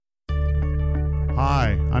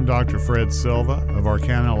Hi, I'm Dr. Fred Silva of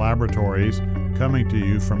Arcana Laboratories, coming to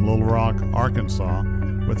you from Little Rock, Arkansas,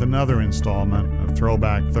 with another installment of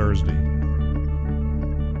Throwback Thursday.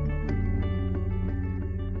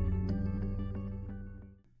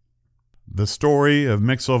 The story of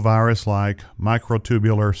myxovirus-like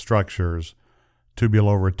microtubular structures,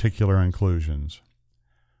 tubulo-reticular inclusions.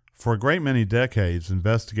 For a great many decades,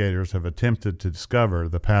 investigators have attempted to discover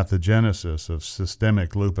the pathogenesis of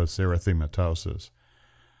systemic lupus erythematosus.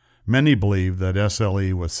 Many believe that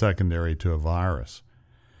SLE was secondary to a virus.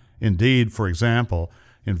 Indeed, for example,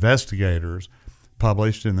 investigators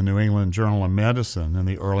published in the New England Journal of Medicine in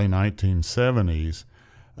the early 1970s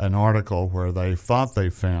an article where they thought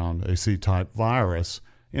they found a C-type virus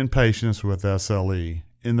in patients with SLE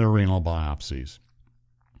in their renal biopsies.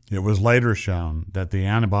 It was later shown that the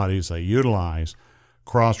antibodies they utilized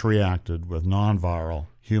cross-reacted with non-viral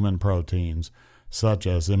human proteins such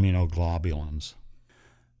as immunoglobulins.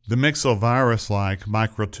 The myxovirus-like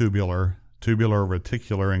microtubular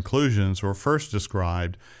tubulo-reticular inclusions were first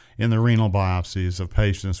described in the renal biopsies of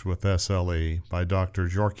patients with SLE by Dr.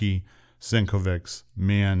 Jorki Sinkovics,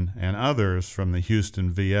 Min, and others from the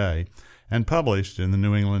Houston VA, and published in the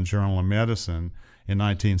New England Journal of Medicine in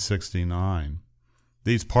 1969.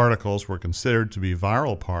 These particles were considered to be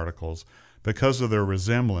viral particles because of their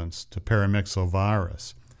resemblance to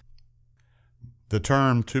paramyxovirus. The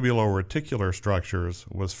term tubulo-reticular structures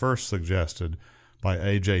was first suggested by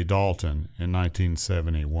A.J. Dalton in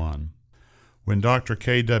 1971. When Dr.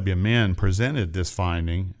 K.W. Min presented this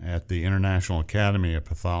finding at the International Academy of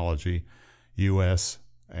Pathology, U.S.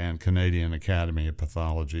 and Canadian Academy of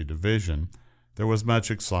Pathology Division, there was much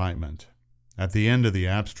excitement. At the end of the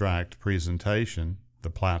abstract presentation, the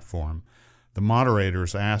platform, the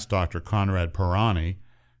moderators asked Dr. Conrad Pirani,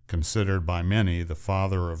 considered by many the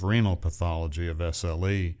father of renal pathology of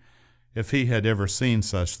SLE, if he had ever seen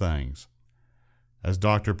such things. As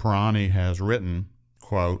Dr. Pirani has written,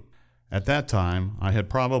 quote, "At that time, I had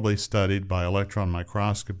probably studied by electron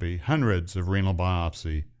microscopy hundreds of renal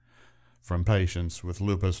biopsy from patients with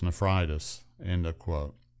lupus nephritis," end of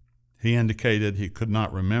quote. He indicated he could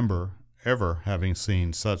not remember ever having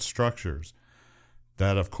seen such structures.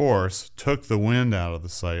 That, of course, took the wind out of the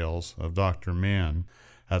sails of Dr. Min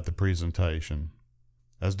at the presentation.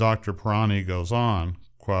 As Dr. Pirani goes on,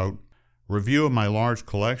 quote, "Review of my large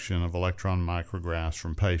collection of electron micrographs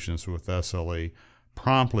from patients with SLE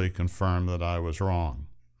promptly confirmed that I was wrong.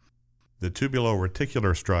 The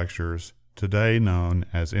tubulo-reticular structures, today known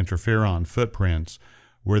as interferon footprints,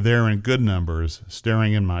 were there in good numbers,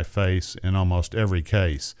 staring in my face in almost every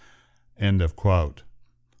case," end of quote.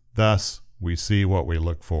 Thus, we see what we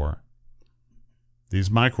look for. These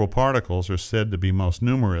microparticles are said to be most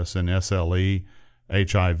numerous in SLE,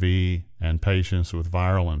 HIV, and patients with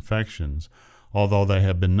viral infections, although they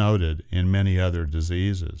have been noted in many other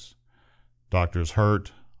diseases. Doctors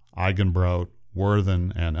Hurt, Eigenbrot,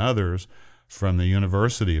 Worthen, and others from the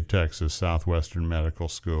University of Texas Southwestern Medical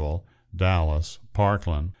School, Dallas,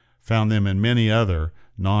 Parkland, found them in many other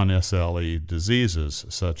non-SLE diseases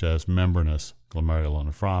such as membranous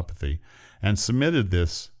glomerulonephropathy, and submitted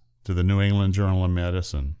this to the New England Journal of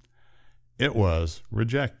Medicine. It was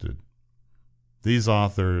rejected. These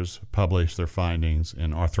authors published their findings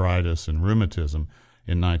in Arthritis and Rheumatism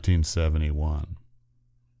in 1971.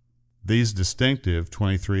 These distinctive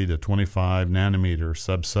 23 to 25 nanometer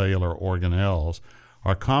subcellular organelles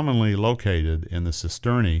are commonly located in the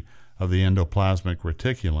cisternae of the endoplasmic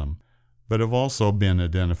reticulum, but have also been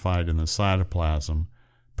identified in the cytoplasm,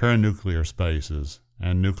 perinuclear spaces,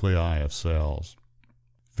 and nuclei of cells.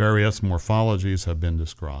 Various morphologies have been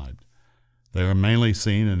described. They are mainly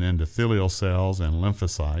seen in endothelial cells and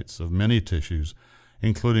lymphocytes of many tissues,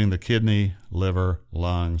 including the kidney, liver,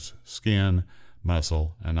 lungs, skin,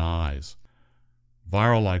 muscle, and eyes.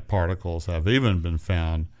 Viral-like particles have even been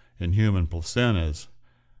found in human placentas,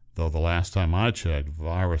 though the last time I checked,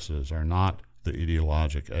 viruses are not the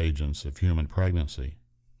etiologic agents of human pregnancy.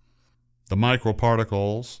 The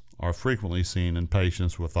microparticles are frequently seen in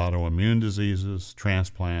patients with autoimmune diseases,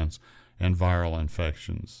 transplants, and viral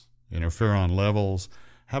infections. Interferon levels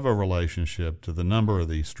have a relationship to the number of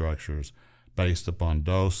these structures based upon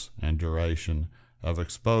dose and duration of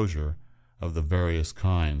exposure of the various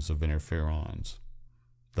kinds of interferons.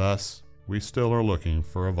 Thus, we still are looking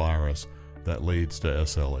for a virus that leads to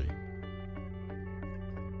SLE.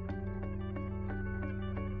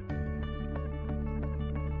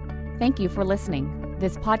 Thank you for listening.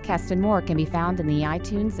 This podcast and more can be found in the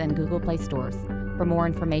iTunes and Google Play stores. For more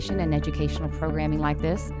information and educational programming like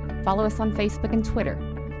this, follow us on Facebook and Twitter,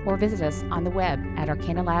 or visit us on the web at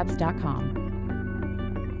arcanalabs.com.